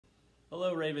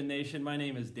Hello Raven Nation, my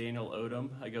name is Daniel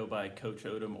Odom. I go by Coach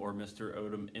Odom or Mr.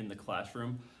 Odom in the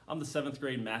classroom. I'm the 7th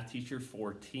grade math teacher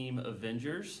for Team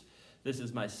Avengers. This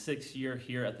is my 6th year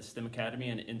here at the STEM Academy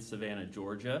in Savannah,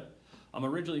 Georgia. I'm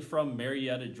originally from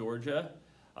Marietta, Georgia.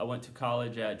 I went to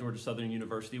college at Georgia Southern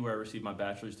University where I received my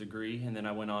bachelor's degree, and then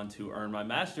I went on to earn my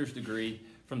master's degree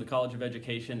from the College of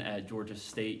Education at Georgia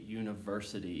State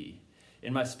University.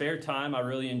 In my spare time, I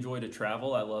really enjoy to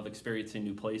travel. I love experiencing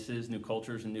new places, new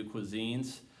cultures, and new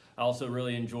cuisines. I also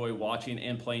really enjoy watching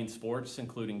and playing sports,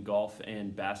 including golf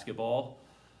and basketball.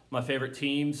 My favorite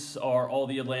teams are all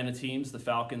the Atlanta teams, the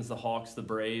Falcons, the Hawks, the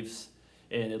Braves,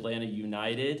 and Atlanta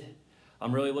United.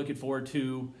 I'm really looking forward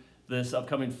to this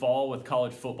upcoming fall with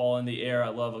college football in the air. I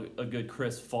love a good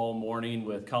crisp fall morning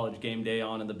with college game day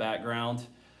on in the background.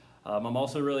 I'm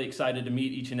also really excited to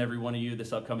meet each and every one of you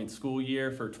this upcoming school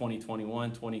year for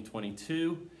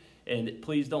 2021-2022. And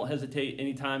please don't hesitate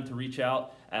anytime to reach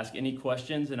out, ask any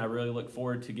questions, and I really look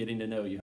forward to getting to know you.